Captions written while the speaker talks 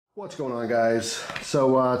What's going on, guys?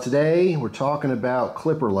 So today we're talking about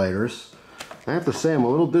clipper lighters. I have to say I'm a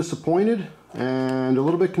little disappointed and a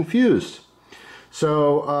little bit confused.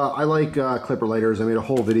 So I like clipper lighters. I made a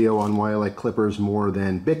whole video on why I like clippers more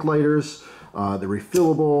than Bic lighters. They're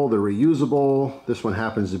refillable, they're reusable. This one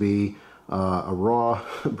happens to be a raw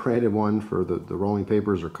branded one for the rolling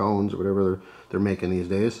papers or cones or whatever they're making these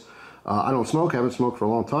days. I don't smoke, haven't smoked for a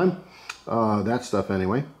long time. That stuff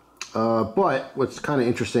anyway. But what's kind of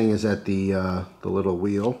interesting is that the little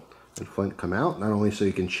wheel and flint come out, not only so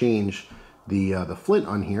you can change the flint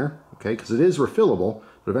on here, okay, because it is refillable,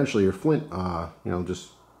 but eventually your flint, you know,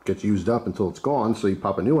 just gets used up until it's gone, so you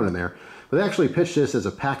pop a new one in there. But they actually pitch this as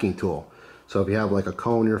a packing tool. So if you have like a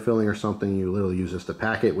cone you're filling or something, you literally use this to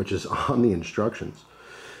pack it, which is on the instructions.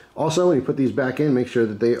 Also, when you put these back in, make sure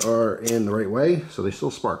that they are in the right way so they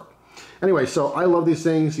still spark. Anyway, so I love these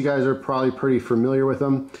things. You guys are probably pretty familiar with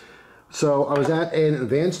them. So I was at an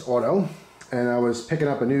Advanced Auto and I was picking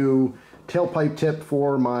up a new tailpipe tip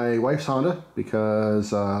for my wife's Honda because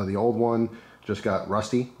the old one just got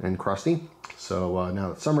rusty and crusty. So now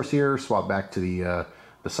that summer's here, swap back to the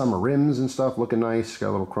summer rims and stuff, looking nice, got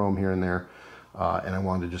a little chrome here and there, and I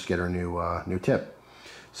wanted to just get her new tip.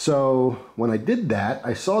 So when I did that,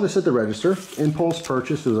 I saw this at the register, impulse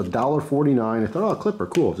purchase. It was $1.49. I thought, oh, clipper,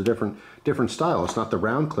 cool. It's a different style. It's not the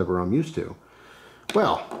round clipper I'm used to.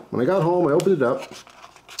 Well, when I got home, I opened it up,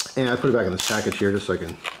 and I put it back in this package here just so I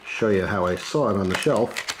can show you how I saw it on the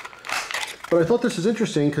shelf. But I thought this was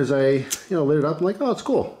interesting because I, lit it up. I'm like, oh, it's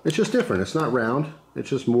cool. It's just different. It's not round. It's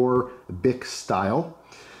just more Bic style.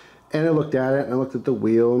 And I looked at it, and I looked at the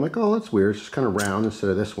wheel. I'm like, oh, that's weird. It's just kind of round instead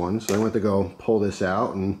of this one. So I went to go pull this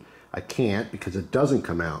out, and I can't because it doesn't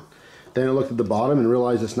come out. Then I looked at the bottom and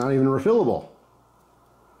realized it's not even refillable.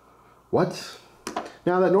 What?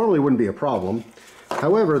 Now, that normally wouldn't be a problem.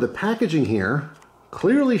 However, the packaging here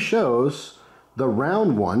clearly shows the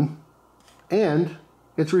round one, and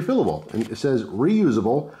it's refillable. And it says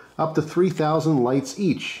reusable, up to 3,000 lights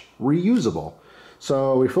each. Reusable.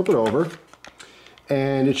 So we flip it over,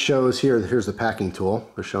 and it shows here, here's the packing tool.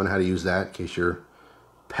 They're showing how to use that in case you're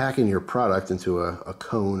packing your product into a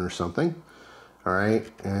cone or something. All right,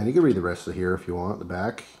 and you can read the rest of here if you want, the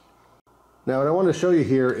back. Now, what I want to show you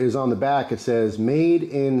here is on the back, it says made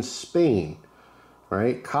in Spain.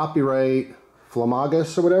 Right, copyright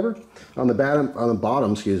Flamagas or whatever. On the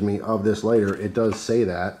bottom, excuse me, of this lighter, it does say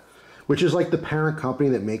that, which is like the parent company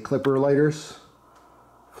that make clipper lighters.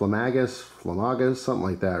 Flamagas, something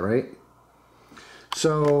like that, right?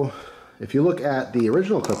 So, if you look at the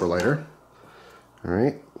original clipper lighter, all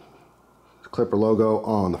right, clipper logo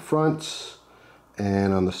on the front,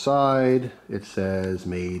 and on the side, it says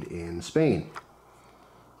made in Spain.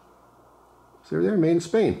 So they're made in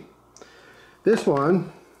Spain. This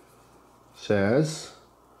one says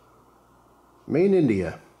made in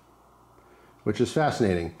India, which is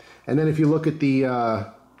fascinating. And then if you look at the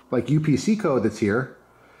like UPC code that's here,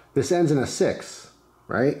 this ends in a 6,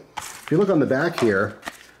 right? If you look on the back here,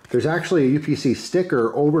 there's actually a UPC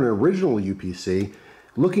sticker over an original UPC.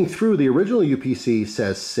 Looking through, the original UPC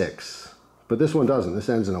says 6, but this one doesn't. This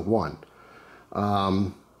ends in a 1. So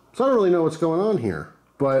I don't really know what's going on here.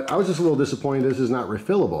 But I was just a little disappointed this is not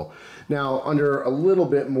refillable. Now, under a little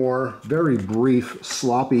bit more, very brief,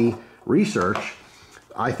 sloppy research,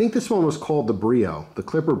 I think this one was called the Brio, the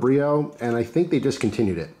Clipper Brio, and I think they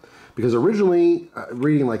discontinued it. Because originally,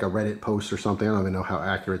 reading like a Reddit post or something, I don't even know how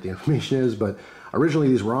accurate the information is, but originally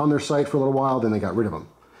these were on their site for a little while, then they got rid of them.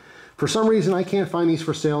 For some reason, I can't find these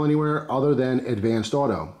for sale anywhere other than Advanced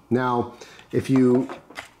Auto. Now, if you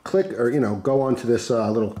click or go onto this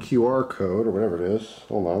little QR code or whatever it is.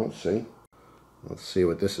 Hold on, let's see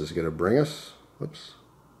what this is going to bring us. Whoops.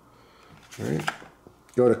 All right,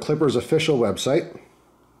 go to Clipper's official website.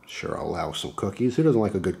 Sure, I'll allow some cookies. Who doesn't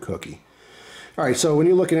like a good cookie? All right, so when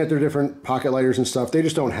you're looking at their different pocket lighters and stuff, they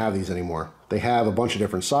just don't have these anymore. They have a bunch of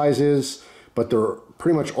different sizes, but they're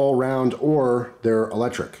pretty much all round or they're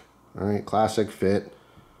electric. All right, classic, fit.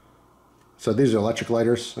 So these are electric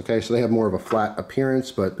lighters, okay? So they have more of a flat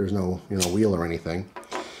appearance, but there's no, wheel or anything.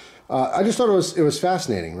 I just thought it was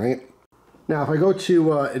fascinating, right? Now, if I go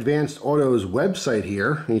to Advanced Auto's website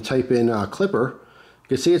here, and you type in clipper, you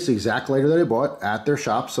can see it's the exact lighter that I bought at their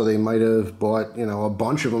shop. So they might have bought, a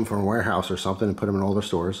bunch of them from a warehouse or something and put them in all their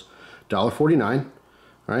stores. $1.49, all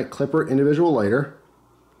right? Clipper individual lighter.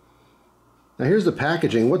 Now here's the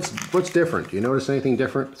packaging. What's different? Do you notice anything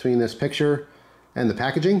different between this picture and the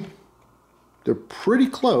packaging? They're pretty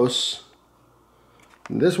close.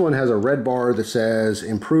 This one has a red bar that says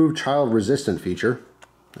improved child resistant feature.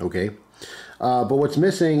 Okay. But what's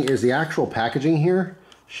missing is the actual packaging here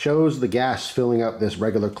shows the gas filling up this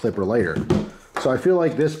regular clipper lighter. So I feel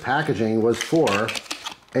like this packaging was for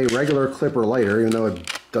a regular clipper lighter, even though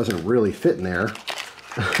it doesn't really fit in there.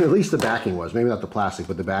 At least the backing was. Maybe not the plastic,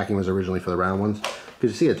 but the backing was originally for the round ones.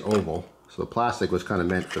 Because you see it's oval. So the plastic was kind of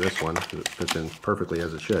meant for this one, because it fits in perfectly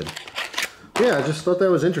as it should. Yeah, I just thought that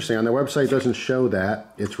was interesting. On their website, it doesn't show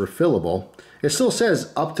that it's refillable. It still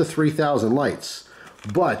says up to 3,000 lights.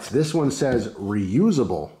 But this one says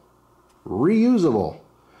reusable. Reusable.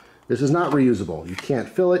 This is not reusable. You can't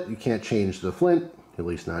fill it. You can't change the flint. At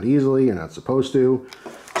least not easily. You're not supposed to.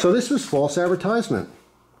 So this was false advertisement.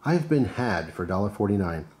 I've been had for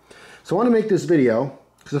 $1.49. So I want to make this video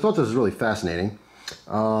because I thought this was really fascinating.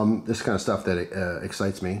 This kind of stuff that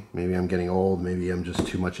excites me. Maybe I'm getting old. Maybe I'm just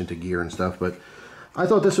too much into gear and stuff. But I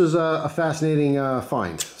thought this was a fascinating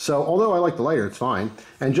find. So although I like the lighter, it's fine.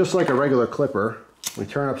 And just like a regular clipper, when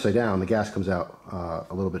you turn it upside down, the gas comes out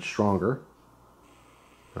a little bit stronger.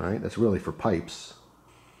 All right, that's really for pipes.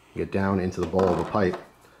 You get down into the bowl of a pipe.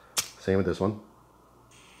 Same with this one.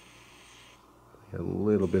 A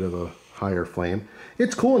little bit of a higher flame.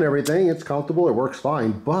 It's cool and everything. It's comfortable. It works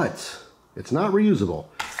fine, but it's not reusable.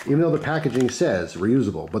 Even though the packaging says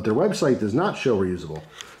reusable, but their website does not show reusable.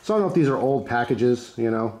 So I don't know if these are old packages,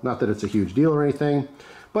 you know, not that it's a huge deal or anything,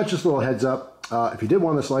 but just a little heads up. If you did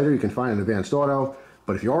want this lighter, you can find it in Advanced Auto.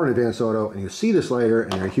 But if you are in Advanced Auto and you see this lighter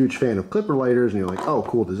and you're a huge fan of clipper lighters and you're like, oh,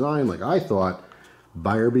 cool design, like I thought,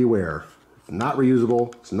 buyer beware. It's not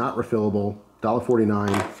reusable. It's not refillable.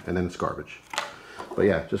 $1.49, and then it's garbage. But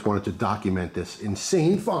yeah, just wanted to document this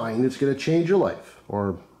insane find. It's going to change your life,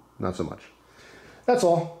 or not so much. That's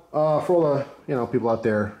all. For all the people out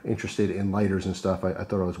there interested in lighters and stuff, I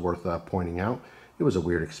thought it was worth pointing out. It was a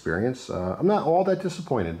weird experience. I'm not all that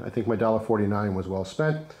disappointed. I think my $1.49 was well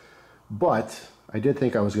spent, but I did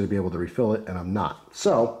think I was going to be able to refill it, and I'm not.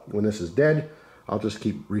 So when this is dead, I'll just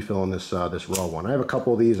keep refilling this this raw one. I have a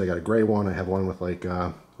couple of these. I got a gray one. I have one with like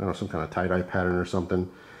I don't know, some kind of tie-dye pattern or something.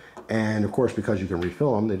 And of course, because you can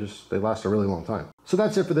refill them, they last a really long time. So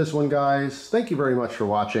that's it for this one, guys. Thank you very much for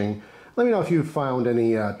watching. Let me know if you found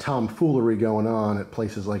any tomfoolery going on at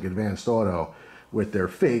places like Advanced Auto with their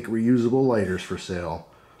fake reusable lighters for sale.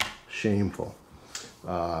 Shameful.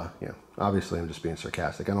 Yeah, obviously I'm just being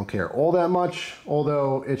sarcastic. I don't care all that much,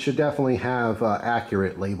 although it should definitely have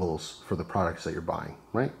accurate labels for the products that you're buying,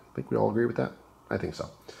 right? I think we all agree with that. I think so.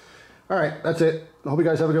 All right, that's it. I hope you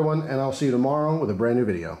guys have a good one, and I'll see you tomorrow with a brand new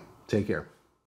video. Take care.